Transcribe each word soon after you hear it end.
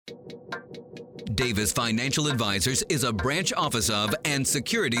Davis Financial Advisors is a branch office of and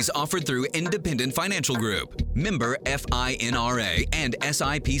securities offered through Independent Financial Group, member FINRA and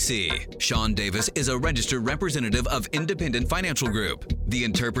SIPC. Sean Davis is a registered representative of Independent Financial Group. The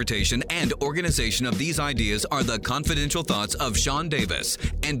interpretation and organization of these ideas are the confidential thoughts of Sean Davis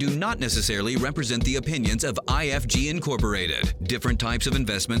and do not necessarily represent the opinions of IFG Incorporated. Different types of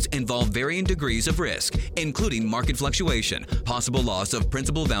investments involve varying degrees of risk, including market fluctuation, possible loss of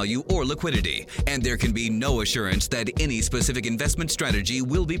principal value or liquidity, and there can be no assurance that any specific investment strategy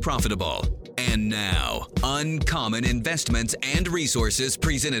will be profitable. And now, Uncommon Investments and Resources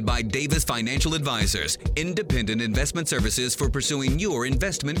presented by Davis Financial Advisors, independent investment services for pursuing your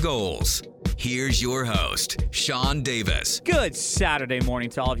investment goals. Here's your host, Sean Davis. Good Saturday morning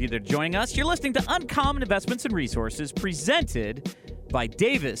to all of you that are joining us. You're listening to Uncommon Investments and Resources presented by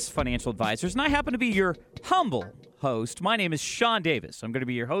Davis Financial Advisors, and I happen to be your humble host. My name is Sean Davis. I'm going to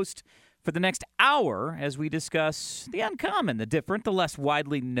be your host for the next hour as we discuss the uncommon, the different, the less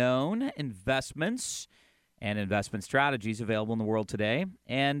widely known investments and investment strategies available in the world today.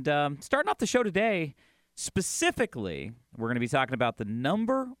 And starting off the show today, specifically, we're going to be talking about the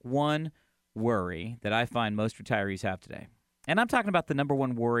number one worry that I find most retirees have today. And I'm talking about the number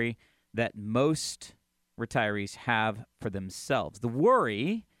one worry that most retirees have for themselves. The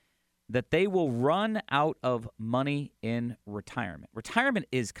worry that they will run out of money in retirement. Retirement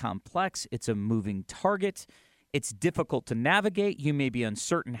is complex. It's a moving target. It's difficult to navigate. You may be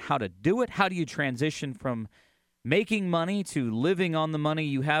uncertain how to do it. How do you transition from making money to living on the money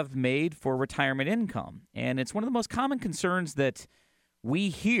you have made for retirement income? And it's one of the most common concerns that we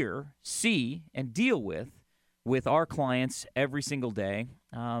hear, see, and deal with our clients every single day.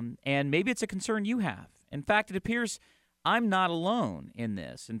 And maybe it's a concern you have. In fact, it appears I'm not alone in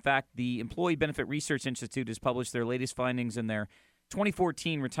this. In fact, the Employee Benefit Research Institute has published their latest findings in their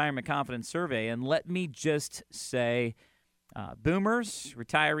 2014 Retirement Confidence Survey. And let me just say, boomers,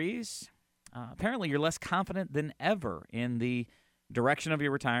 retirees, apparently you're less confident than ever in the direction of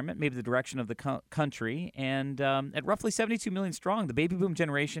your retirement, maybe the direction of the country. And at roughly 72 million strong, the baby boom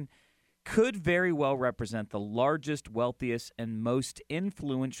generation could very well represent the largest, wealthiest, and most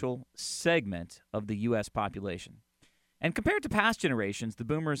influential segment of the U.S. population. And compared to past generations, the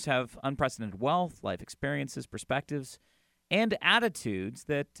boomers have unprecedented wealth, life experiences, perspectives, and attitudes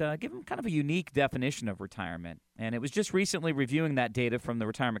that give them kind of a unique definition of retirement. And it was just recently reviewing that data from the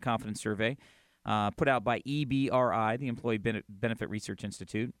Retirement Confidence Survey put out by EBRI, the Employee Benefit Research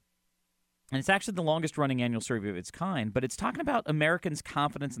Institute. And it's actually the longest-running annual survey of its kind, but it's talking about Americans'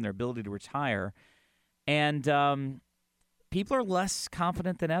 confidence in their ability to retire. And people are less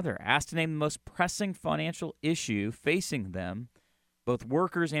confident than ever. Asked to name the most pressing financial issue facing them, both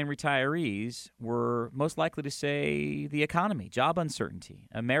workers and retirees were most likely to say the economy, job uncertainty.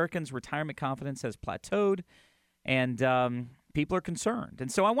 Americans' retirement confidence has plateaued, and people are concerned. And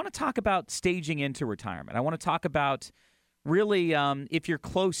so I want to talk about staging into retirement. I want to talk about really if you're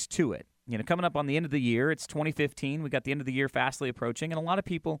close to it. You know, coming up on the end of the year, it's 2015. We got the end of the year fastly approaching, and a lot of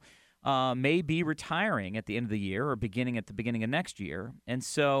people may be retiring at the end of the year or beginning at the beginning of next year. And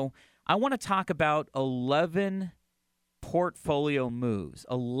so I want to talk about 11 portfolio moves,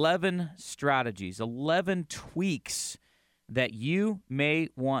 11 strategies, 11 tweaks that you may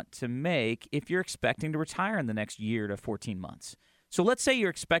want to make if you're expecting to retire in the next year to 14 months. So let's say you're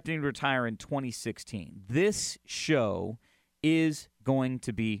expecting to retire in 2016. This show is going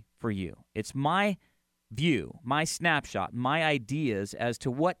to be for you. It's my view, my snapshot, my ideas as to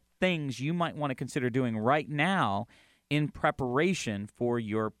what things you might want to consider doing right now in preparation for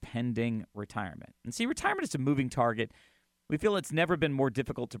your pending retirement. And see, retirement is a moving target. We feel it's never been more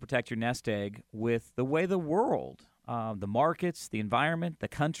difficult to protect your nest egg with the way the world, the markets, the environment, the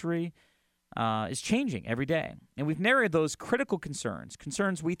country is changing every day. And we've narrowed those critical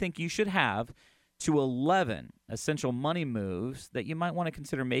concerns we think you should have to 11 essential money moves that you might want to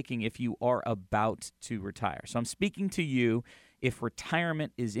consider making if you are about to retire. So I'm speaking to you if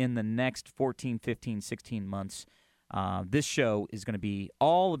retirement is in the next 14, 15, 16 months. This show is going to be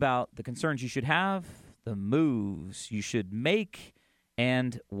all about the concerns you should have, the moves you should make,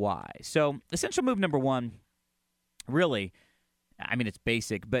 and why. So essential move number one, really, I mean, it's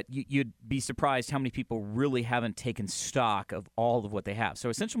basic, but you'd be surprised how many people really haven't taken stock of all of what they have. So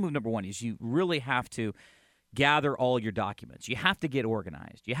essential move number one is you really have to gather all your documents. You have to get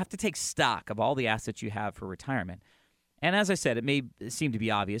organized. You have to take stock of all the assets you have for retirement. And as I said, it may seem to be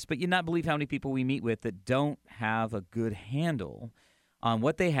obvious, but you'd not believe how many people we meet with that don't have a good handle on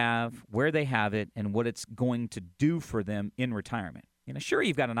what they have, where they have it, and what it's going to do for them in retirement. You know, sure,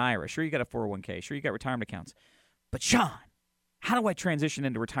 you've got an IRA, sure, you got a 401k, sure, you got retirement accounts, but Sean, how do I transition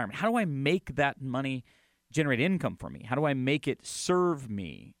into retirement? How do I make that money generate income for me? How do I make it serve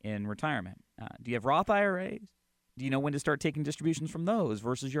me in retirement? Do you have Roth IRAs? Do you know when to start taking distributions from those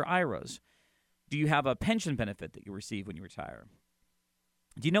versus your IRAs? Do you have a pension benefit that you receive when you retire?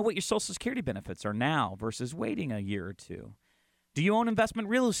 Do you know what your Social Security benefits are now versus waiting a year or two? Do you own investment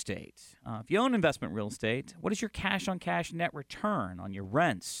real estate? If you own investment real estate, what is your cash-on-cash net return on your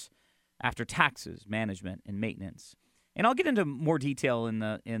rents after taxes, management, and maintenance? And I'll get into more detail in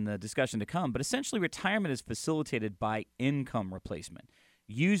the discussion to come, but essentially retirement is facilitated by income replacement,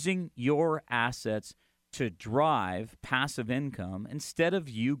 using your assets to drive passive income instead of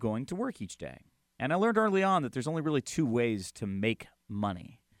you going to work each day. And I learned early on that there's only really two ways to make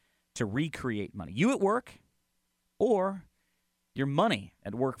money, to recreate money. You at work or your money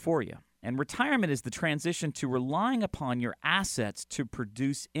at work for you. And retirement is the transition to relying upon your assets to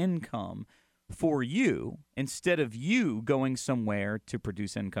produce income for you instead of you going somewhere to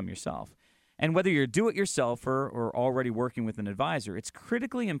produce income yourself. And whether you're do-it-yourselfer or already working with an advisor, it's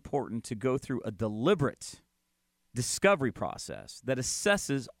critically important to go through a deliberate discovery process that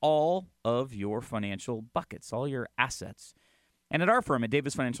assesses all of your financial buckets, all your assets. And at our firm, at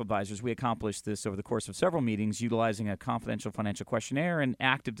Davis Financial Advisors, we accomplished this over the course of several meetings utilizing a confidential financial questionnaire and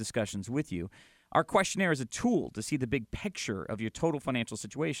active discussions with you. Our questionnaire is a tool to see the big picture of your total financial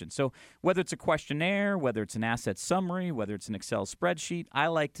situation. So whether it's a questionnaire, whether it's an asset summary, whether it's an Excel spreadsheet, I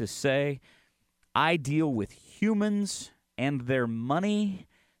like to say I deal with humans and their money.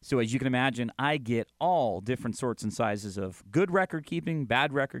 So as you can imagine, I get all different sorts and sizes of good record keeping,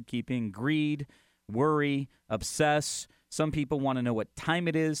 bad record keeping, greed, worry, obsess. Some people want to know what time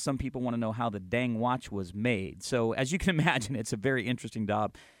it is. Some people want to know how the dang watch was made. So as you can imagine, it's a very interesting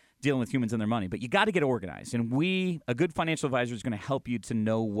job dealing with humans and their money. But you got to get organized. And a good financial advisor, is going to help you to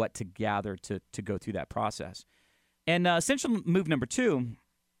know what to gather to go through that process. And essential move number 2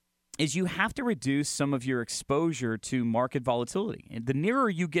 is you have to reduce some of your exposure to market volatility. And the nearer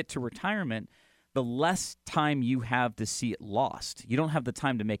you get to retirement, the less time you have to see it lost. You don't have the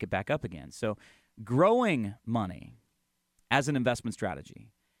time to make it back up again. So growing money as an investment strategy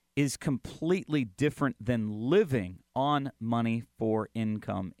is completely different than living on money for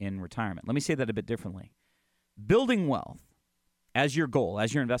income in retirement. Let me say that a bit differently. Building wealth as your goal,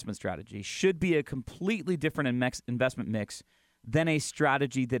 as your investment strategy, should be a completely different investment mix than a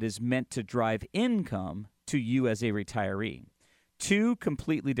strategy that is meant to drive income to you as a retiree. Two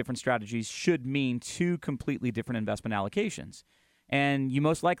completely different strategies should mean two completely different investment allocations. And you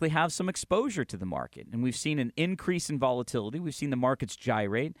most likely have some exposure to the market. And we've seen an increase in volatility. We've seen the markets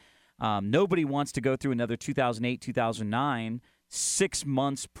gyrate. Nobody wants to go through another 2008, 2009, 6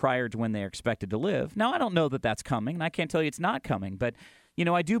 months prior to when they're expected to live. Now, I don't know that that's coming, and I can't tell you it's not coming. But, you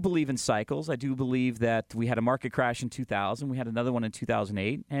know, I do believe in cycles. I do believe that we had a market crash in 2000. We had another one in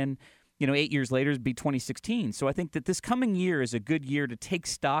 2008. And, you know, 8 years later, it'd be 2016. So I think that this coming year is a good year to take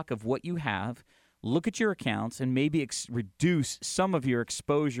stock of what you have, look at your accounts, and maybe reduce some of your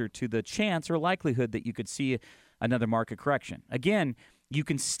exposure to the chance or likelihood that you could see another market correction. Again, you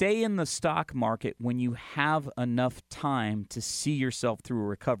can stay in the stock market when you have enough time to see yourself through a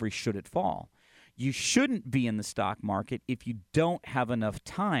recovery should it fall. You shouldn't be in the stock market if you don't have enough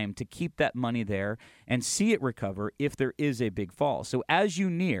time to keep that money there and see it recover if there is a big fall. So as you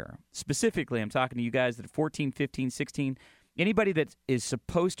near, specifically, I'm talking to you guys that are 14, 15, 16, anybody that is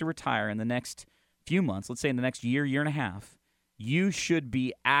supposed to retire in the next few months, let's say in the next year, year and a half, you should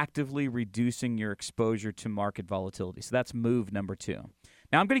be actively reducing your exposure to market volatility. So that's move number 2.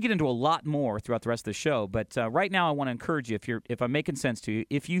 Now, I'm going to get into a lot more throughout the rest of the show, but right now I want to encourage you, if I'm making sense to you,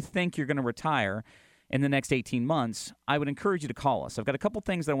 if you think you're going to retire in the next 18 months, I would encourage you to call us. I've got a couple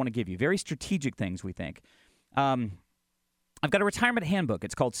things that I want to give you, very strategic things, we think. I've got a retirement handbook.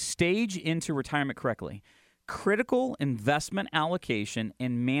 It's called Stage into Retirement Correctly. Critical investment allocation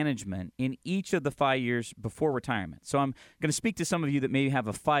and management in each of the 5 years before retirement. So I'm going to speak to some of you that maybe have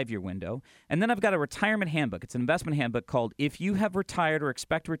a 5-year window. And then I've got a retirement handbook. It's an investment handbook called If You Have Retired or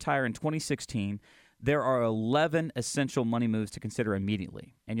Expect to Retire in 2016, there are 11 essential money moves to consider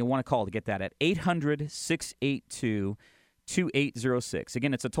immediately. And you'll want to call to get that at 800-682-2806.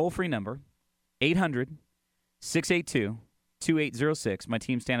 Again, it's a toll-free number, 800-682-2806. My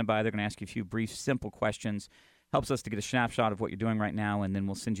team's standing by. They're going to ask you a few brief, simple questions. Helps us to get a snapshot of what you're doing right now, and then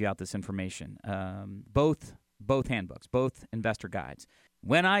we'll send you out this information. Both handbooks, both investor guides.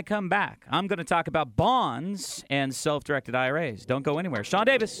 When I come back, I'm going to talk about bonds and self-directed IRAs. Don't go anywhere. Sean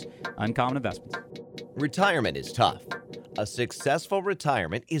Davis, Uncommon Investments. Retirement is tough. A successful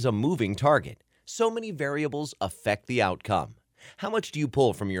retirement is a moving target. So many variables affect the outcome. How much do you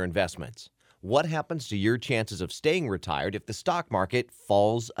pull from your investments? What happens to your chances of staying retired if the stock market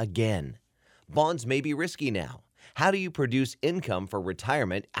falls again? Bonds may be risky now. How do you produce income for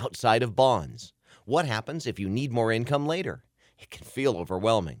retirement outside of bonds? What happens if you need more income later? It can feel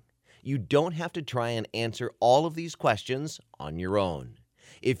overwhelming. You don't have to try and answer all of these questions on your own.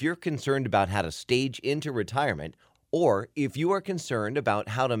 If you're concerned about how to stage into retirement, or if you are concerned about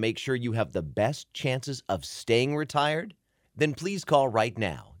how to make sure you have the best chances of staying retired, then please call right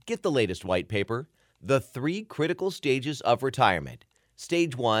now. Get the latest white paper, The 3 Critical Stages of Retirement.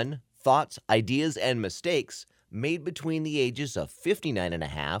 Stage 1, Thoughts, Ideas, and Mistakes made between the ages of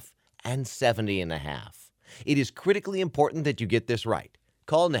 59.5 and 70.5. It is critically important that you get this right.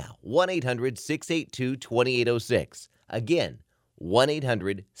 Call now, 1-800-682-2806. Again,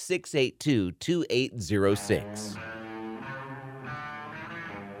 1-800-682-2806.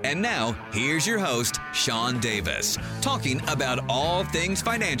 And now, here's your host, Sean Davis, talking about all things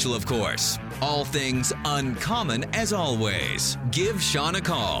financial, of course. All things uncommon, as always. Give Sean a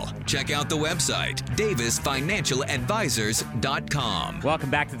call. Check out the website, davisfinancialadvisors.com.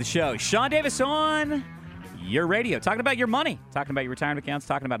 Welcome back to the show. Sean Davis on your radio, talking about your money, talking about your retirement accounts,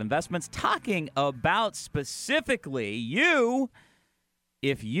 talking about investments, talking about specifically you,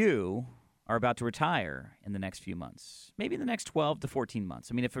 if you are about to retire in the next few months, maybe in the next 12 to 14 months.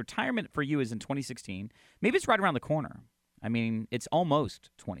 I mean, if retirement for you is in 2016, maybe it's right around the corner. I mean, it's almost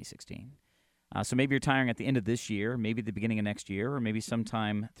 2016. So maybe you're retiring at the end of this year, maybe the beginning of next year, or maybe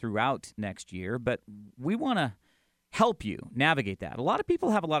sometime throughout next year. But we want to help you navigate that. A lot of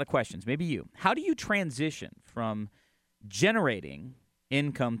people have a lot of questions, maybe you. How do you transition from generating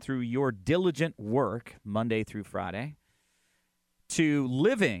income through your diligent work Monday through Friday to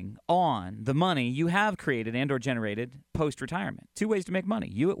living on the money you have created and or generated post-retirement? 2 ways to make money,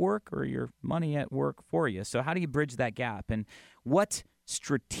 you at work or your money at work for you. So how do you bridge that gap? And what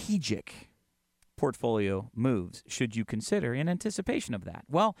strategic portfolio moves should you consider in anticipation of that?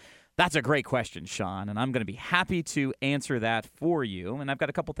 Well, that's a great question, Sean, and I'm going to be happy to answer that for you. And I've got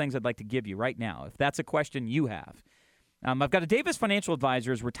a couple things I'd like to give you right now, if that's a question you have. I've got a Davis Financial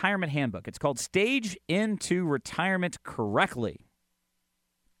Advisors Retirement Handbook. It's called Stage into Retirement Correctly.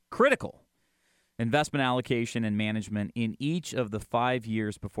 Critical investment allocation and management in each of the 5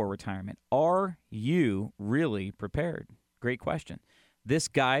 years before retirement. Are you really prepared? Great question. This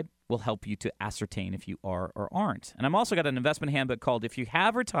guide will help you to ascertain if you are or aren't. And I've also got an investment handbook called If You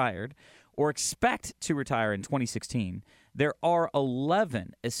Have Retired or Expect to Retire in 2016, There Are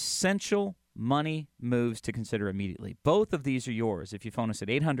 11 Essential Money Moves to Consider Immediately. Both of these are yours if you phone us at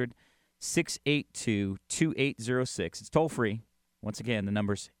 800-682-2806. It's toll free. Once again, the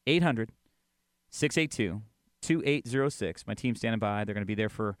number's 800-682-2806. My team's standing by. They're going to be there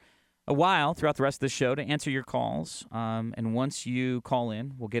for a while throughout the rest of the show to answer your calls. And once you call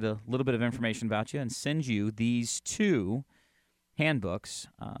in, we'll get a little bit of information about you and send you these 2 handbooks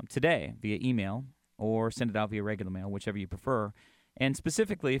today via email or send it out via regular mail, whichever you prefer. And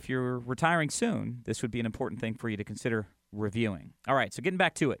specifically, if you're retiring soon, this would be an important thing for you to consider reviewing. All right, so getting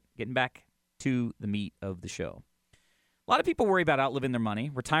back to the meat of the show. A lot of people worry about outliving their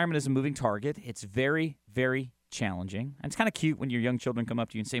money. Retirement is a moving target. It's very, very challenging. And it's kind of cute when your young children come up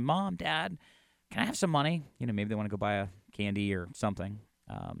to you and say, Mom, Dad, can I have some money? You know, maybe they want to go buy a candy or something.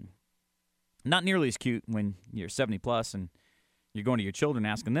 Not nearly as cute when you're 70 plus and you're going to your children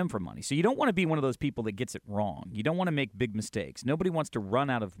asking them for money. So you don't want to be one of those people that gets it wrong. You don't want to make big mistakes. Nobody wants to run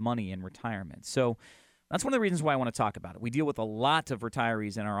out of money in retirement. So that's one of the reasons why I want to talk about it. We deal with a lot of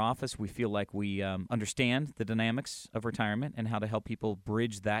retirees in our office. We feel like we understand the dynamics of retirement and how to help people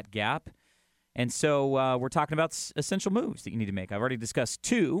bridge that gap. And so we're talking about essential moves that you need to make. I've already discussed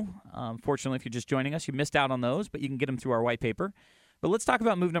 2. Fortunately, if you're just joining us, you missed out on those, but you can get them through our white paper. But let's talk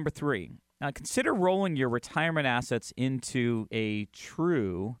about move number 3. Consider rolling your retirement assets into a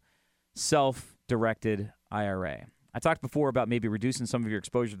true self-directed IRA. I talked before about maybe reducing some of your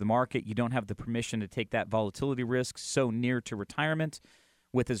exposure to the market. You don't have the permission to take that volatility risk so near to retirement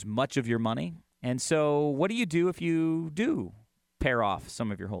with as much of your money. And so what do you do if you do pair off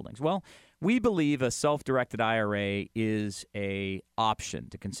some of your holdings? Well, we believe a self-directed IRA is an option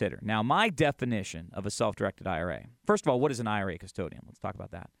to consider. Now, my definition of a self-directed IRA, first of all, what is an IRA custodian? Let's talk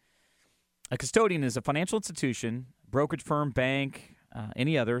about that. A custodian is a financial institution, brokerage firm, bank,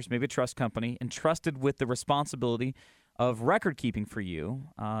 any others, maybe a trust company, entrusted with the responsibility of record keeping for you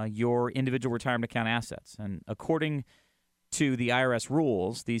your individual retirement account assets. And according to the IRS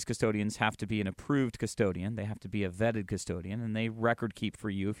rules, these custodians have to be an approved custodian. They have to be a vetted custodian, and they record keep for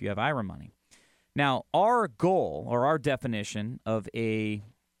you if you have IRA money. Now, our goal or our definition of a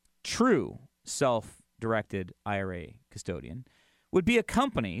true self-directed IRA custodian would be a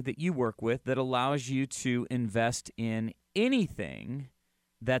company that you work with that allows you to invest in anything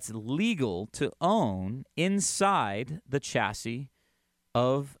that's legal to own inside the chassis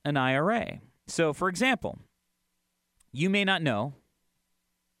of an IRA. So, for example, you may not know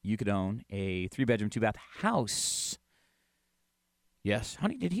you could own a 3-bedroom, 2-bath house. Yes.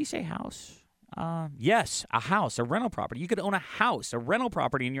 Honey, did he say house? Yes, a house, a rental property. You could own a house, a rental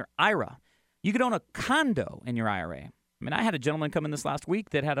property in your IRA. You could own a condo in your IRA. I mean, I had a gentleman come in this last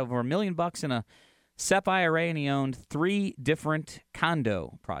week that had over $1 million in a SEP IRA, and he owned 3 different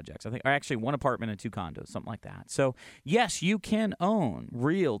condo projects. I think, or actually 1 apartment and 2 condos, something like that. So, yes, you can own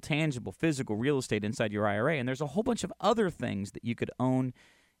real, tangible, physical real estate inside your IRA, and there's a whole bunch of other things that you could own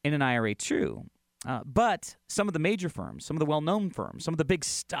in an IRA too. But some of the major firms, some of the well-known firms, some of the big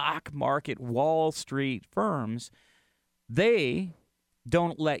stock market Wall Street firms, they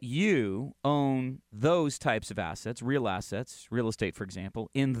don't let you own those types of assets, real estate, for example,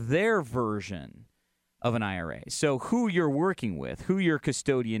 in their version of an IRA. So who you're working with, who your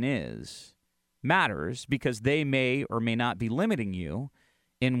custodian is, matters because they may or may not be limiting you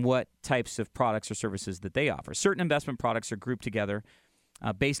in what types of products or services that they offer. Certain investment products are grouped together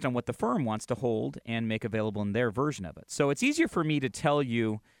based on what the firm wants to hold and make available in their version of it. So it's easier for me to tell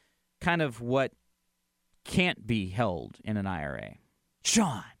you kind of what can't be held in an IRA.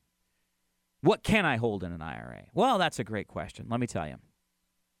 Sean, what can I hold in an IRA? Well, that's a great question. Let me tell you.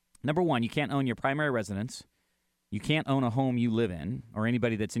 Number one, you can't own your primary residence. You can't own a home you live in or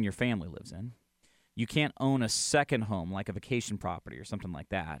anybody that's in your family lives in. You can't own a second home like a vacation property or something like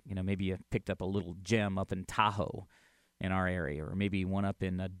that. You know, maybe you picked up a little gem up in Tahoe in our area, or maybe one up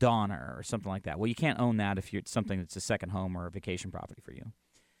in Donner or something like that. Well, you can't own that if it's something that's a second home or a vacation property for you.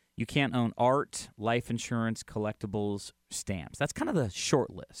 You can't own art, life insurance, collectibles, stamps. That's kind of the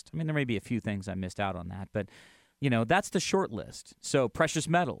short list. I mean, there may be a few things I missed out on that, but, you know, that's the short list. So precious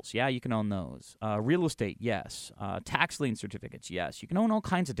metals, yeah, you can own those. Real estate, yes. Tax lien certificates, yes. You can own all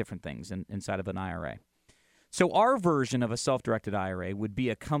kinds of different things inside of an IRA. So our version of a self-directed IRA would be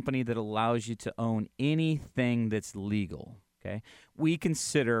a company that allows you to own anything that's legal, okay? We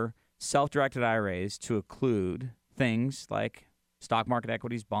consider self-directed IRAs to include things like stock market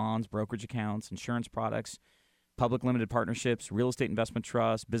equities, bonds, brokerage accounts, insurance products, public limited partnerships, real estate investment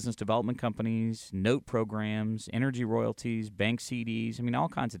trusts, business development companies, note programs, energy royalties, bank CDs, I mean, all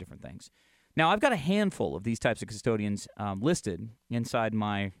kinds of different things. Now, I've got a handful of these types of custodians listed inside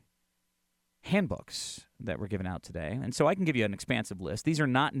my handbooks that were given out today. And so I can give you an expansive list. These are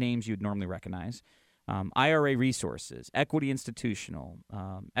not names you'd normally recognize. IRA Resources, Equity Institutional,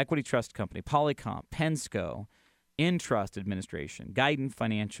 Equity Trust Company, Polycomp, Pensco, Intrust Administration, Guidant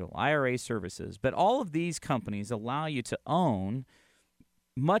Financial, IRA Services. But all of these companies allow you to own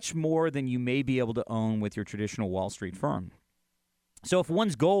much more than you may be able to own with your traditional Wall Street firm. So if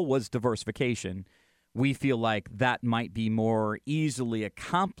one's goal was diversification, we feel like that might be more easily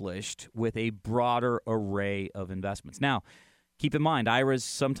accomplished with a broader array of investments. Now, keep in mind, IRAs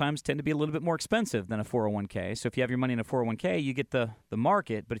sometimes tend to be a little bit more expensive than a 401k. So if you have your money in a 401k, you get the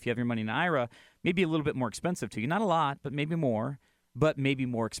market. But if you have your money in an IRA, maybe a little bit more expensive to you. Not a lot, but maybe more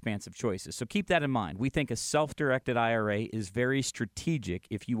expansive choices. So keep that in mind. We think a self-directed IRA is very strategic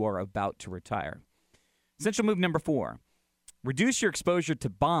if you are about to retire. Essential move number 4, reduce your exposure to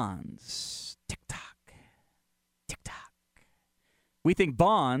bonds. Tick-tock. Tick-tock. We think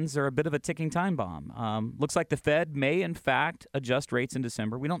bonds are a bit of a ticking time bomb. Looks like the Fed may, in fact, adjust rates in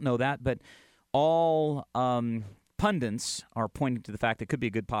December. We don't know that, but all pundits are pointing to the fact that it could be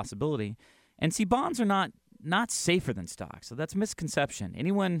a good possibility. And see, bonds are not safer than stocks, so that's a misconception.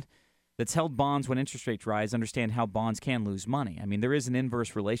 Anyone that's held bonds when interest rates rise understand how bonds can lose money. I mean, there is an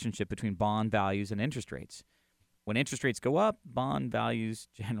inverse relationship between bond values and interest rates. When interest rates go up, bond values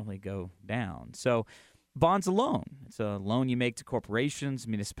generally go down. So bonds alone, it's a loan you make to corporations,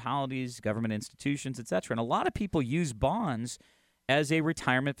 municipalities, government institutions, etc. And a lot of people use bonds as a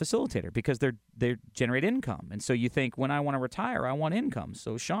retirement facilitator because they generate income. And so you think, when I want to retire, I want income.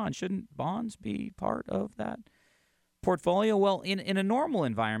 So, Sean, shouldn't bonds be part of that portfolio? Well, in a normal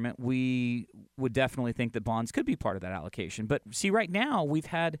environment, we would definitely think that bonds could be part of that allocation. But see, right now, we've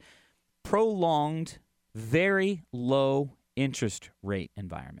had prolonged, very low interest rate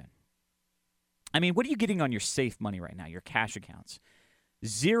environment. I mean, what are you getting on your safe money right now, your cash accounts?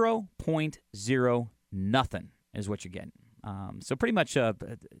 0.0 nothing is what you're getting. So pretty much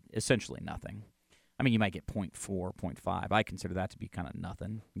essentially nothing. I mean, you might get 0.4, 0.5. I consider that to be kind of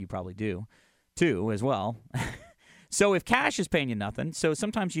nothing. You probably do, too, as well. So if cash is paying you nothing, so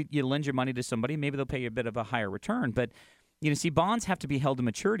sometimes you lend your money to somebody, maybe they'll pay you a bit of a higher return. But, you know, see, bonds have to be held to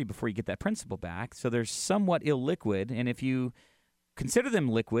maturity before you get that principal back. So they're somewhat illiquid. And if you consider them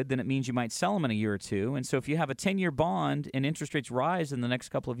liquid, then it means you might sell them in a year or two. And so if you have a 10-year bond and interest rates rise in the next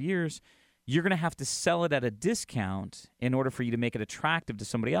couple of years, you're going to have to sell it at a discount in order for you to make it attractive to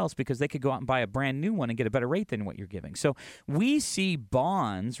somebody else, because they could go out and buy a brand new one and get a better rate than what you're giving. So we see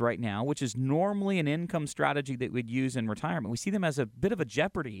bonds right now, which is normally an income strategy that we'd use in retirement. We see them as a bit of a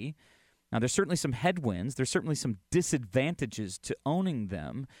jeopardy. Now, there's certainly some headwinds. There's certainly some disadvantages to owning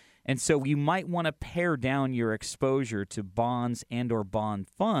them. And so you might want to pare down your exposure to bonds and or bond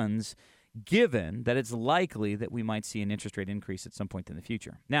funds, given that it's likely that we might see an interest rate increase at some point in the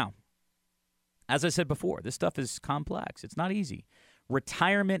future. Now, as I said before, this stuff is complex. It's not easy.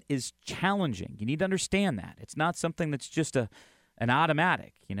 Retirement is challenging. You need to understand that. It's not something that's just an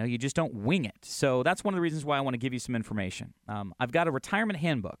automatic. You just don't wing it. So that's one of the reasons why I want to give you some information. I've got a retirement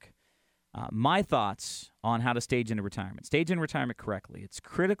handbook. My thoughts on how to stage into retirement. Stage in retirement correctly. It's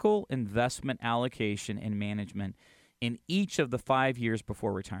critical investment allocation and management in each of the 5 years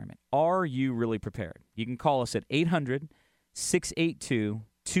before retirement. Are you really prepared? You can call us at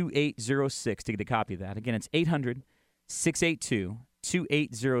 800-682-2806 to get a copy of that. Again, it's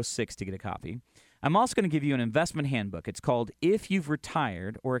 800-682-2806 to get a copy. I'm also going to give you an investment handbook. It's called If You've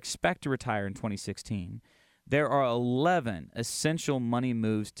Retired or Expect to Retire in 2016. There are 11 essential money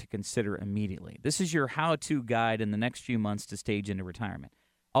moves to consider immediately. This is your how-to guide in the next few months to stage into retirement.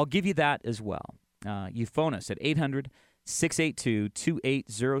 I'll give you that as well. You phone us at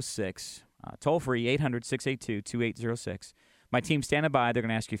 800-682-2806. Toll-free, 800-682-2806. My team's standing by. They're going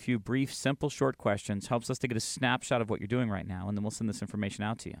to ask you a few brief, simple, short questions. Helps us to get a snapshot of what you're doing right now, and then we'll send this information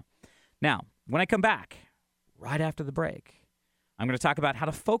out to you. Now, when I come back, right after the break, I'm going to talk about how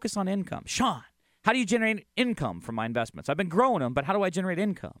to focus on income. Sean, how do you generate income from my investments? I've been growing them, but how do I generate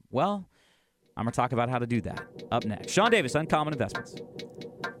income? Well, I'm going to talk about how to do that up next. Sean Davis, Uncommon Investments.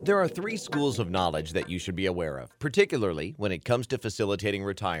 There are 3 schools of knowledge that you should be aware of, particularly when it comes to facilitating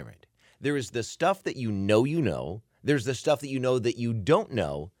retirement. There is the stuff that you know. There's the stuff that you don't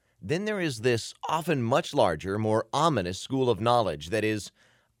know. Then there is this often much larger, more ominous school of knowledge that is,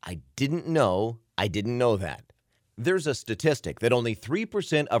 I didn't know that. There's a statistic that only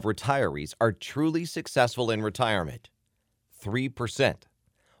 3% of retirees are truly successful in retirement. 3%.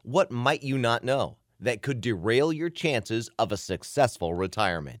 What might you not know that could derail your chances of a successful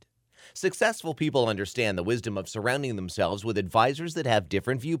retirement? Successful people understand the wisdom of surrounding themselves with advisors that have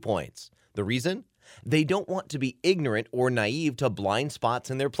different viewpoints. The reason? They don't want to be ignorant or naive to blind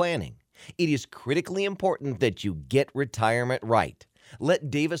spots in their planning. It is critically important that you get retirement right. Let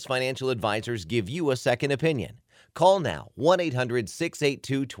Davis Financial Advisors give you a second opinion. Call now,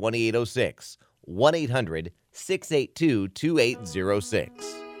 1-800-682-2806, 1-800-682-2806.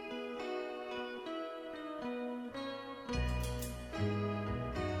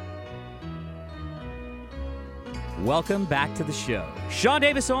 Welcome back to the show. Sean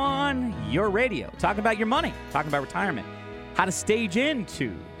Davis on your radio, talking about your money, talking about retirement, how to stage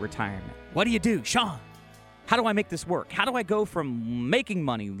into retirement. What do you do, Sean? How do I make this work? How do I go from making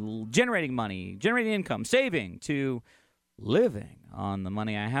money, generating income, saving, to living on the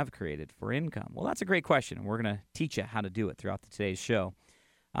money I have created for income? Well, that's a great question, and we're going to teach you how to do it throughout today's show.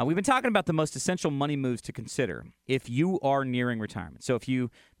 We've been talking about the most essential money moves to consider if you are nearing retirement. So if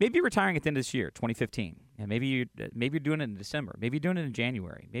you maybe you're retiring at the end of this year, 2015, and maybe you're doing it in December, maybe you're doing it in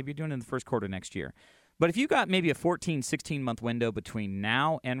January, maybe you're doing it in the first quarter next year. But if you got maybe a 14, 16-month window between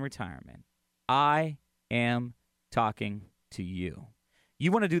now and retirement, I am talking to you.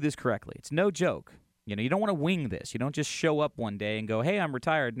 You want to do this correctly. It's no joke. You don't want to wing this. You don't just show up one day and go, hey, I'm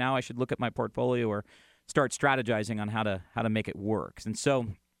retired. Now I should look at my portfolio or start strategizing on how to make it work. And so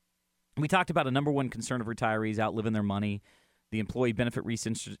we talked about a number one concern of retirees outliving their money. The Employee Benefit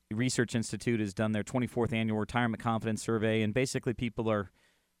Research Institute has done their 24th annual retirement confidence survey, and basically people are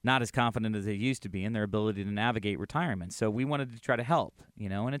not as confident as they used to be in their ability to navigate retirement. So we wanted to try to help,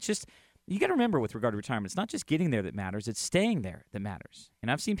 and it's just, you got to remember with regard to retirement, it's not just getting there that matters, it's staying there that matters.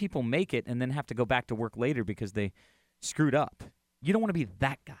 And I've seen people make it and then have to go back to work later because they screwed up. You don't want to be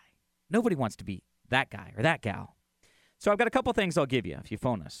that guy. Nobody wants to be that guy or that gal. So I've got a couple things I'll give you if you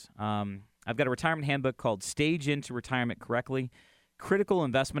phone us. I've got a retirement handbook called Stage Into Retirement Correctly, Critical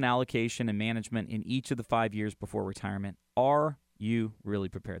Investment Allocation and Management in Each of the 5 Years Before Retirement. Are you really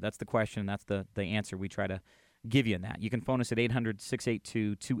prepared? That's the question. That's the answer we try to give you in that. You can phone us at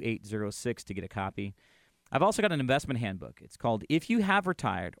 800-682-2806 to get a copy. I've also got an investment handbook. It's called If You Have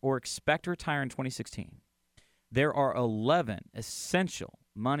Retired or Expect to Retire in 2016. There are 11 essential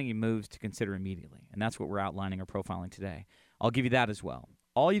money moves to consider immediately, and that's what we're outlining or profiling today. I'll give you that as well.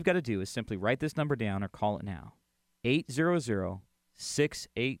 All you've got to do is simply write this number down or call it now,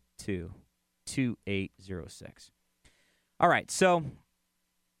 800-682-2806. All right, so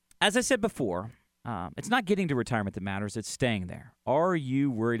as I said before, it's not getting to retirement that matters. It's staying there. Are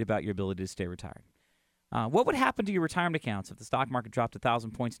you worried about your ability to stay retired? What would happen to your retirement accounts if the stock market dropped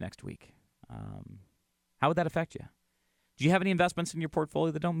 1,000 points next week? How would that affect you? Do you have any investments in your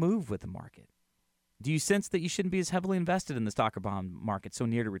portfolio that don't move with the market? Do you sense that you shouldn't be as heavily invested in the stock or bond market so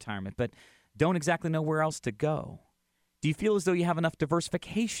near to retirement, but don't exactly know where else to go? Do you feel as though you have enough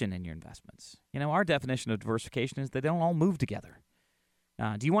diversification in your investments? You know, our definition of diversification is they don't all move together.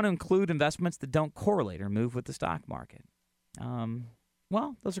 Do you want to include investments that don't correlate or move with the stock market?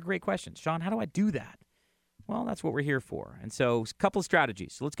 Well, those are great questions. Sean, how do I do that? Well, that's what we're here for. And so a couple of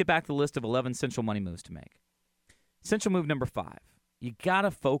strategies. So let's get back to the list of 11 essential money moves to make. Essential move number 5. You got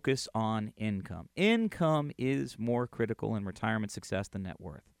to focus on income. Income is more critical in retirement success than net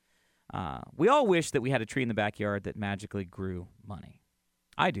worth. We all wish that we had a tree in the backyard that magically grew money.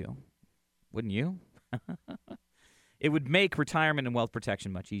 I do. Wouldn't you? It would make retirement and wealth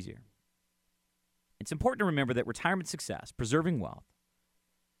protection much easier. It's important to remember that retirement success, preserving wealth,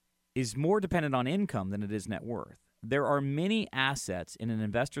 is more dependent on income than it is net worth. There are many assets in an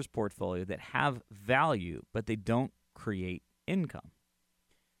investor's portfolio that have value, but they don't create income.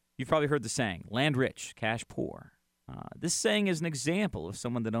 You've probably heard the saying, land rich, cash poor. This saying is an example of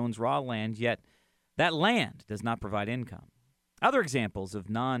someone that owns raw land, yet that land does not provide income. Other examples of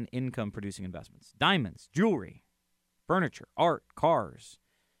non-income producing investments: diamonds, jewelry, furniture, art, cars,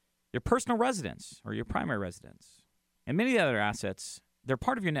 your personal residence or your primary residence, and many other assets. They're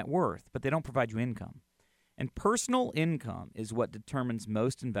part of your net worth, but they don't provide you income. And personal income is what determines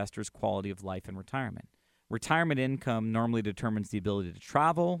most investors' quality of life in retirement. Retirement income normally determines the ability to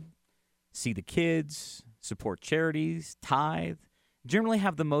travel, see the kids, support charities, tithe, generally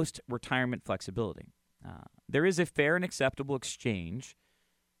have the most retirement flexibility. There is a fair and acceptable exchange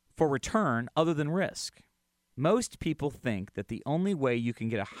for return other than risk. Most people think that the only way you can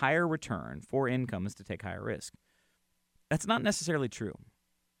get a higher return for income is to take higher risk. That's not necessarily true.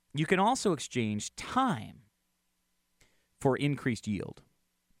 You can also exchange time for increased yield.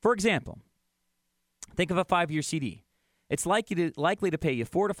 For example, think of a 5-year CD. It's likely to pay you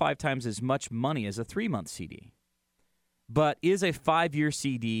 4 to 5 times as much money as a 3-month CD. But is a 5-year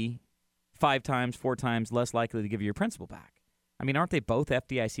CD 4 times less likely to give you your principal back? I mean, aren't they both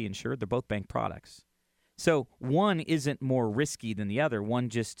FDIC insured? They're both bank products. So one isn't more risky than the other. One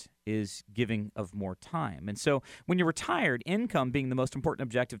just is giving of more time. And so when you're retired, income being the most important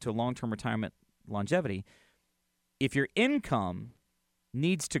objective to long-term retirement longevity, if your income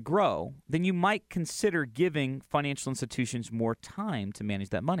needs to grow, then you might consider giving financial institutions more time to manage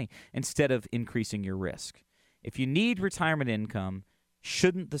that money instead of increasing your risk. If you need retirement income,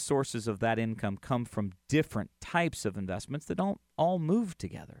 shouldn't the sources of that income come from different types of investments that don't all move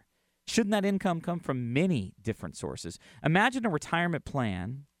together? Shouldn't that income come from many different sources? Imagine a retirement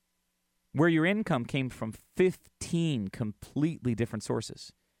plan where your income came from 15 completely different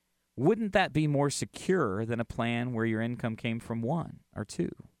sources. Wouldn't that be more secure than a plan where your income came from 1 or 2?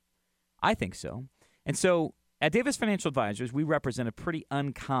 I think so. And so at Davis Financial Advisors, we represent a pretty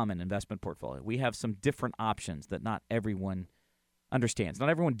uncommon investment portfolio. We have some different options that not everyone understands, not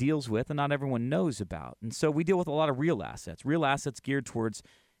everyone deals with, and not everyone knows about. And so we deal with a lot of real assets geared towards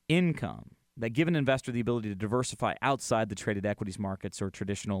income that give an investor the ability to diversify outside the traded equities markets or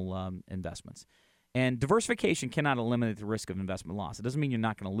traditional investments. And diversification cannot eliminate the risk of investment loss. It doesn't mean you're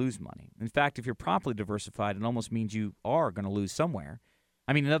not going to lose money. In fact, if you're properly diversified, it almost means you are going to lose somewhere.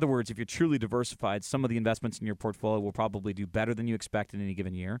 I mean, in other words, if you're truly diversified, some of the investments in your portfolio will probably do better than you expect in any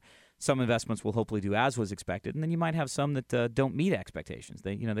given year. Some investments will hopefully do as was expected, and then you might have some that don't meet expectations.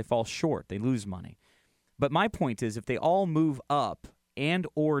 They fall short. They lose money. But my point is, if they all move up and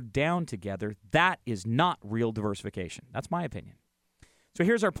or down together, that is not real diversification. That's my opinion. So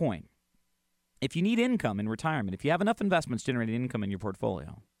here's our point. If you need income in retirement, if you have enough investments generating income in your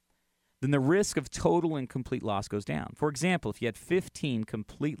portfolio, then the risk of total and complete loss goes down. For example, if you had 15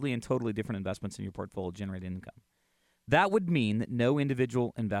 completely and totally different investments in your portfolio generate income, that would mean that no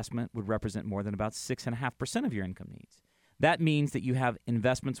individual investment would represent more than about 6.5% of your income needs. That means that you have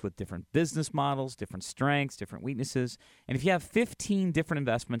investments with different business models, different strengths, different weaknesses. And if you have 15 different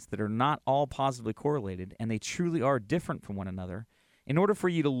investments that are not all positively correlated and they truly are different from one another, in order for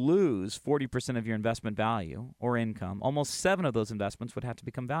you to lose 40% of your investment value or income, almost 7 of those investments would have to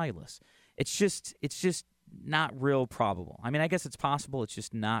become valueless. It's just not real probable. I mean, I guess it's possible. It's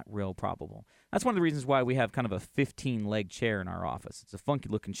just not real probable. That's one of the reasons why we have kind of a 15-leg chair in our office. It's a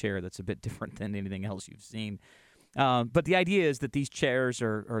funky-looking chair that's a bit different than anything else you've seen. But the idea is that these chairs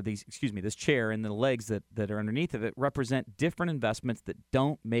this chair and the legs that are underneath of it represent different investments that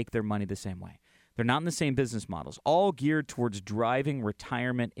don't make their money the same way. They're not in the same business models, all geared towards driving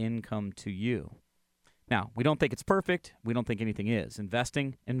retirement income to you. Now, we don't think it's perfect. We don't think anything is.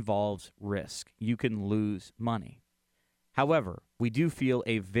 Investing involves risk. You can lose money. However, we do feel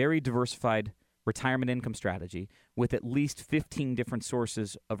a very diversified retirement income strategy with at least 15 different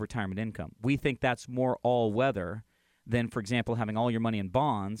sources of retirement income. We think that's more all-weather than, for example, having all your money in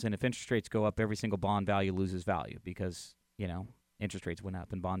bonds, and if interest rates go up, every single bond value loses value because, interest rates went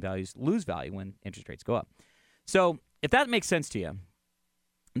up and bond values lose value when interest rates go up. So if that makes sense to you,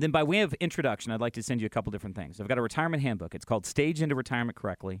 then by way of introduction, I'd like to send you a couple different things. I've got a retirement handbook. It's called Stage into Retirement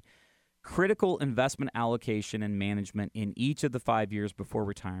Correctly, Critical Investment Allocation and Management in Each of the 5 Years Before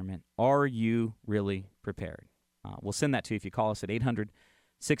Retirement. Are you really prepared? We'll send that to you if you call us at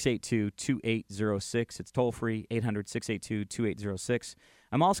 800-682-2806. It's toll-free, 800-682-2806.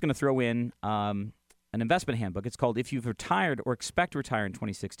 I'm also going to throw in an investment handbook. It's called If You've Retired or Expect to Retire in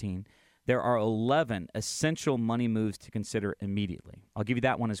 2016, There are 11 essential money moves to consider immediately. I'll give you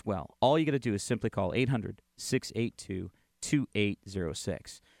that one as well. All you got to do is simply call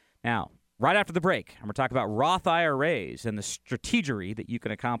 800-682-2806. Now, right after the break, I'm going to talk about Roth IRAs and the strategery that you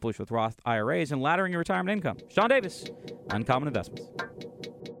can accomplish with Roth IRAs and laddering your retirement income. Sean Davis, Uncommon Investments.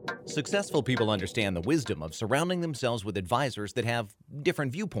 Successful people understand the wisdom of surrounding themselves with advisors that have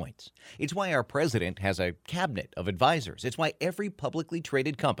different viewpoints. It's why our president has a cabinet of advisors. It's why every publicly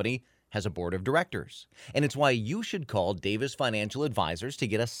traded company has a board of directors. And it's why you should call Davis Financial Advisors to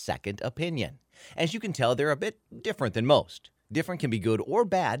get a second opinion. As you can tell, they're a bit different than most. Different can be good or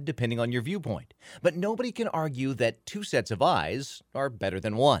bad depending on your viewpoint. But nobody can argue that two sets of eyes are better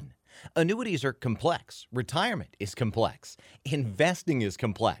than one. Annuities are complex. Retirement is complex. Investing is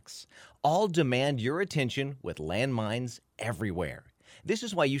complex. All demand your attention with landmines everywhere. This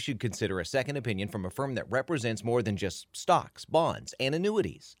is why you should consider a second opinion from a firm that represents more than just stocks, bonds, and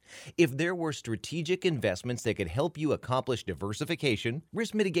annuities. If there were strategic investments that could help you accomplish diversification,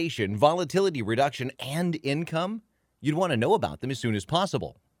 risk mitigation, volatility reduction, and income, you'd want to know about them as soon as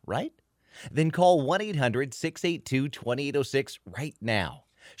possible, right? Then call 1-800-682-2806 right now.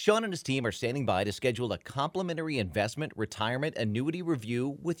 Sean and his team are standing by to schedule a complimentary investment, retirement, annuity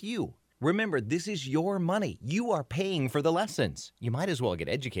review with you. Remember, this is your money. You are paying for the lessons. You might as well get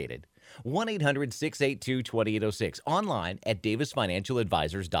educated. 1-800-682-2806. Online at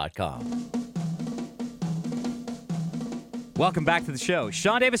davisfinancialadvisors.com. Welcome back to the show.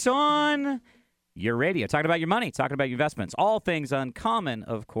 Sean Davis on your radio. Talking about your money, talking about your investments. All things uncommon,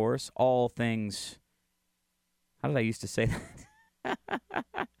 of course. All things... How did I used to say that?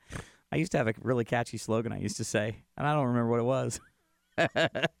 I used to have a really catchy slogan I used to say, and I don't remember what it was.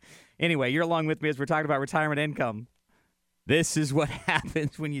 Anyway, you're along with me as we're talking about retirement income. This is what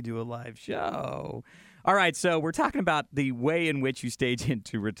happens when you do a live show. All right, so we're talking about the way in which you stage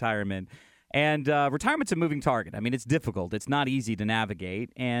into retirement. And retirement's a moving target. I mean, it's difficult. It's not easy to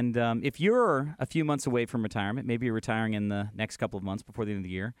navigate. And if you're a few months away from retirement, maybe you're retiring in the next couple of months before the end of the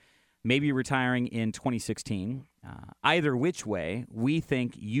year, maybe you're retiring in 2016. Either which way, we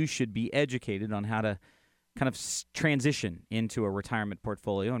think you should be educated on how to kind of transition into a retirement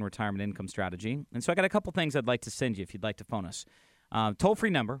portfolio and retirement income strategy. And so I got a couple things I'd like to send you if you'd like to phone us. Toll-free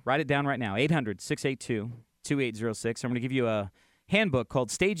number, write it down right now, 800-682-2806. I'm going to give you a handbook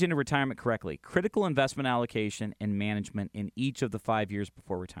called Stage into Retirement Correctly, Critical Investment Allocation and Management in Each of the 5 Years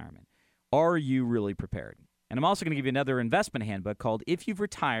Before Retirement. Are you really prepared? And I'm also going to give you another investment handbook called If You've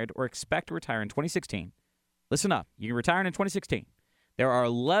Retired or Expect to Retire in 2016. Listen up. You can retire in 2016. There are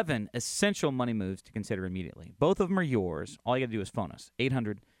 11 essential money moves to consider immediately. Both of them are yours. All you got to do is phone us,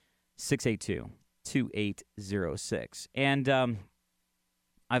 800-682-2806. And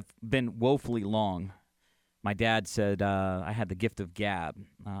I've been woefully long. My dad said I had the gift of gab.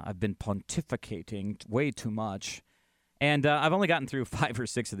 I've been pontificating way too much. And I've only gotten through 5 or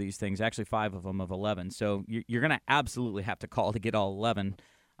 6 of these things, actually 5 of them of 11. So you're going to absolutely have to call to get all 11.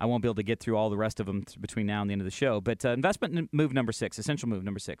 I won't be able to get through all the rest of them between now and the end of the show. But investment move number 6, essential move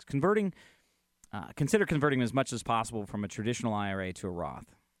number 6, consider converting as much as possible from a traditional IRA to a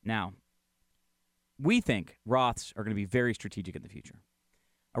Roth. Now, we think Roths are going to be very strategic in the future.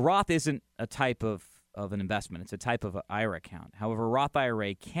 A Roth isn't a type of an investment. It's a type of an IRA account. However, a Roth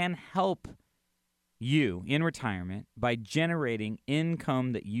IRA can help you in retirement by generating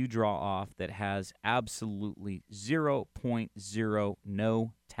income that you draw off that has absolutely 0.0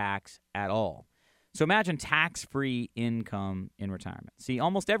 no tax at all. So imagine tax-free income in retirement. See,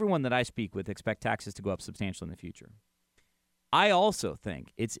 almost everyone that I speak with expect taxes to go up substantially in the future. I also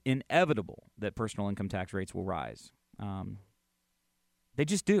think it's inevitable that personal income tax rates will rise. They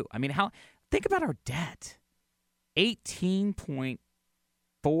just do. I mean, think about our debt. 18.8%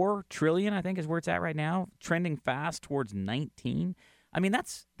 $4 trillion, I think, is where it's at right now, trending fast towards 19. I mean,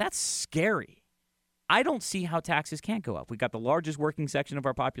 that's scary. I don't see how taxes can't go up. We've got the largest working section of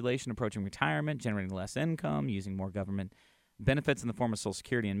our population approaching retirement, generating less income, using more government benefits in the form of Social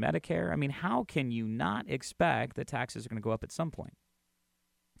Security and Medicare. I mean, how can you not expect that taxes are going to go up at some point?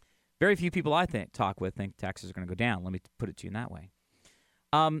 Very few people I talk with think taxes are going to go down. Let me put it to you in that way.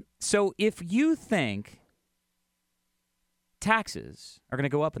 So if you think taxes are going to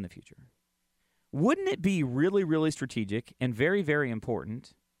go up in the future, wouldn't it be really, really strategic and very, very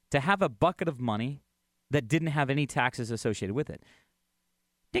important to have a bucket of money that didn't have any taxes associated with it?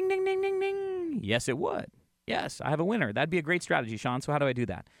 Ding, ding, ding, ding, ding. Yes, it would. Yes, I have a winner. That'd be a great strategy, Sean. So how do I do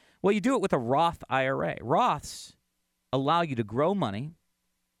that? Well, you do it with a Roth IRA. Roths allow you to grow money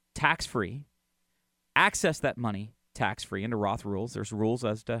tax-free, access that money tax-free under Roth rules. There's rules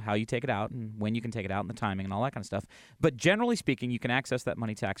as to how you take it out and when you can take it out and the timing and all that kind of stuff. But generally speaking, you can access that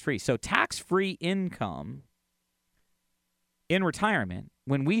money tax-free. So tax-free income in retirement,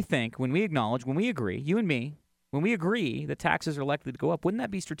 when we acknowledge, when we agree, you and me, when we agree that taxes are likely to go up, wouldn't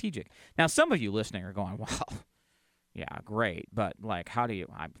that be strategic? Now, some of you listening are going, well, yeah, great, but like, how do you,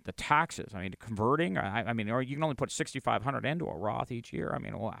 the taxes, I mean, converting, or you can only put $6,500 into a Roth each year. I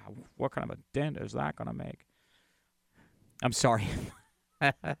mean, wow, what kind of a dent is that going to make? I'm sorry.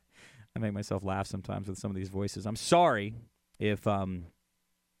 I make myself laugh sometimes with some of these voices. I'm sorry if I'm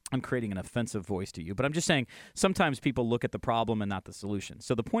creating an offensive voice to you, but I'm just saying sometimes people look at the problem and not the solution.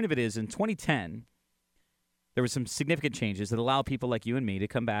 So the point of it is, in 2010, there were some significant changes that allow people like you and me to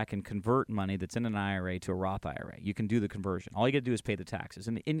come back and convert money that's in an IRA to a Roth IRA. You can do the conversion. All you got to do is pay the taxes.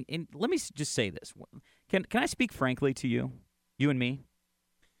 And let me just say this. Can I speak frankly to you and me?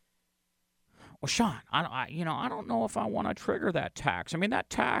 Well, Sean, I don't know if I want to trigger that tax. I mean, that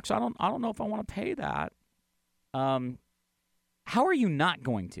tax, I don't know if I want to pay that. How are you not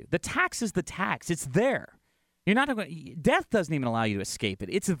going to? The tax is the tax. It's there. You're not going. Death doesn't even allow you to escape it.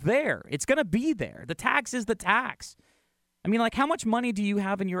 It's there. It's going to be there. The tax is the tax. I mean, like, how much money do you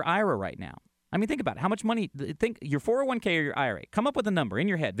have in your IRA right now? I mean, think about it. How much money? Think your 401k or your IRA. Come up with a number in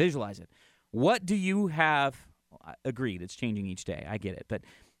your head. Visualize it. What do you have? Agreed. It's changing each day. I get it, but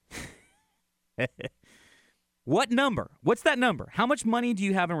what number? What's that number? How much money do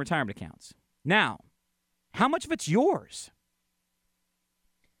you have in retirement accounts? Now, how much of it's yours?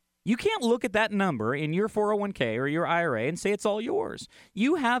 You can't look at that number in your 401k or your IRA and say it's all yours.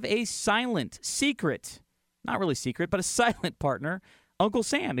 You have a silent, secret, not really secret, but a silent partner, Uncle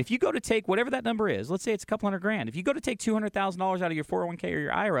Sam. If you go to take whatever that number is, let's say it's a couple $100,000. If you go to take $200,000 out of your 401k or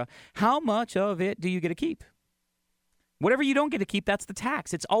your IRA, how much of it do you get to keep? Whatever you don't get to keep, that's the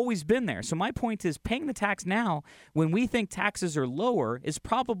tax. It's always been there. So my point is, paying the tax now when we think taxes are lower is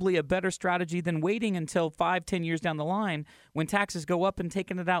probably a better strategy than waiting until 5-10 years down the line when taxes go up and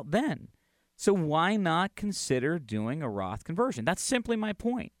taking it out then. So why not consider doing a Roth conversion? That's simply my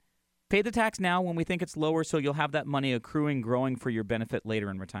point. Pay the tax now when we think it's lower so you'll have that money accruing, growing for your benefit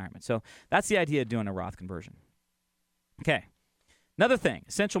later in retirement. So that's the idea of doing a Roth conversion. Okay. Another thing,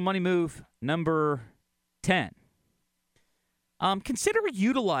 essential money move number 10. Consider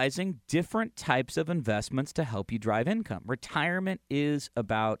utilizing different types of investments to help you drive income. Retirement is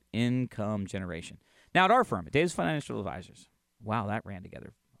about income generation. Now, at our firm, at Davis Financial Advisors, wow, that ran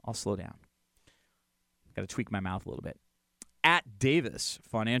together. I'll slow down. Got to tweak my mouth a little bit. At Davis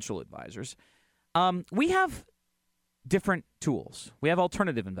Financial Advisors, we have different tools. We have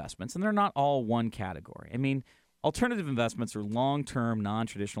alternative investments, and they're not all one category. I mean, alternative investments are long-term,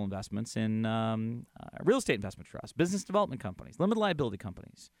 non-traditional investments in real estate investment trusts, business development companies, limited liability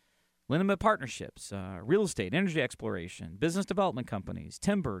companies, limited partnerships, real estate, energy exploration, business development companies,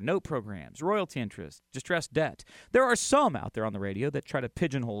 timber, note programs, royalty interest, distressed debt. There are some out there on the radio that try to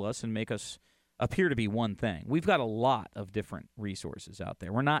pigeonhole us and make us appear to be one thing. We've got a lot of different resources out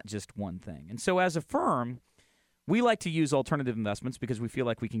there. We're not just one thing. And so as a firm, we like to use alternative investments because we feel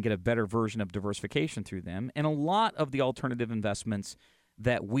like we can get a better version of diversification through them. And a lot of the alternative investments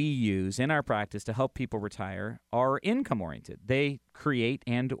that we use in our practice to help people retire are income-oriented. They create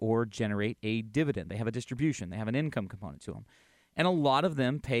and or generate a dividend. They have a distribution. They have an income component to them. And a lot of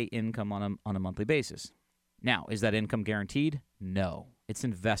them pay income on a monthly basis. Now, is that income guaranteed? No. It's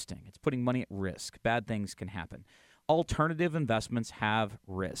investing. It's putting money at risk. Bad things can happen. Alternative investments have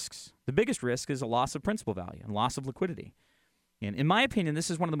risks. The biggest risk is a loss of principal value and loss of liquidity. And in my opinion, this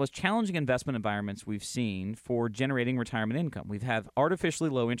is one of the most challenging investment environments we've seen for generating retirement income. We've had artificially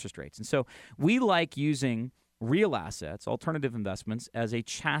low interest rates. And so we like using real assets, alternative investments, as a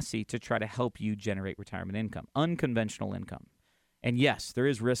chassis to try to help you generate retirement income, unconventional income. And yes, there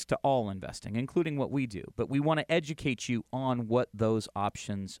is risk to all investing, including what we do. But we want to educate you on what those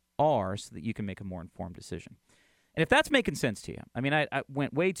options are so that you can make a more informed decision. And if that's making sense to you, I mean, I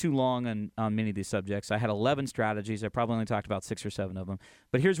went way too long on many of these subjects. I had 11 strategies. I probably only talked about 6 or 7 of them.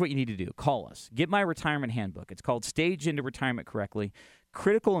 But here's what you need to do. Call us. Get my retirement handbook. It's called Stage into Retirement Correctly.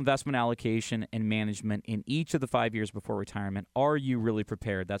 Critical investment allocation and management in each of the 5 years before retirement. Are you really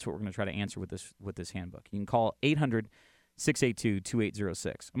prepared? That's what we're going to try to answer with this handbook. You can call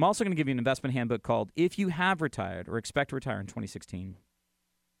 800-682-2806. I'm also going to give you an investment handbook called If You Have Retired or Expect to Retire in 2016.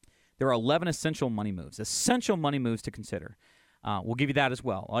 There are 11 essential money moves to consider. We'll give you that as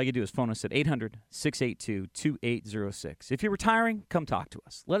well. All you do is phone us at 800-682-2806. If you're retiring, come talk to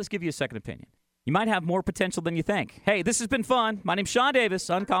us. Let us give you a second opinion. You might have more potential than you think. Hey, this has been fun. My name's Sean Davis,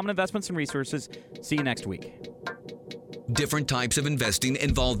 Uncommon Investments and Resources. See you next week. Different types of investing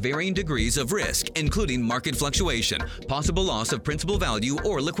involve varying degrees of risk, including market fluctuation, possible loss of principal value,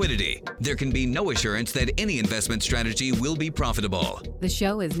 or liquidity. There can be no assurance that any investment strategy will be profitable. The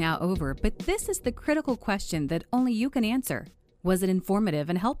show is now over, but this is the critical question that only you can answer. Was it informative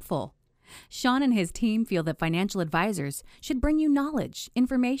and helpful? Sean and his team feel that financial advisors should bring you knowledge,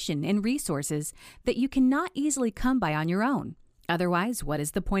 information, and resources that you cannot easily come by on your own. Otherwise, what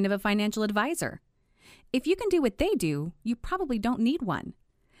is the point of a financial advisor? If you can do what they do, you probably don't need one.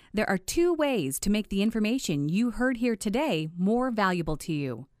 There are 2 ways to make the information you heard here today more valuable to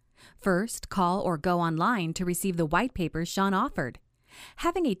you. First, call or go online to receive the white paper Sean offered.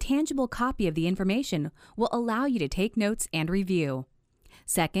 Having a tangible copy of the information will allow you to take notes and review.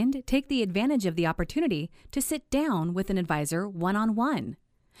 Second, take the advantage of the opportunity to sit down with an advisor one-on-one.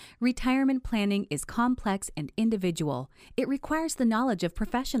 Retirement planning is complex and individual. It requires the knowledge of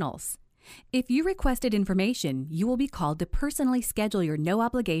professionals. If you requested information, you will be called to personally schedule your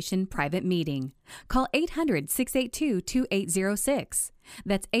no-obligation private meeting. Call 800-682-2806.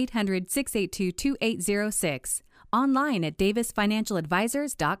 That's 800-682-2806. Online at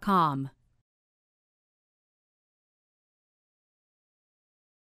davisfinancialadvisors.com.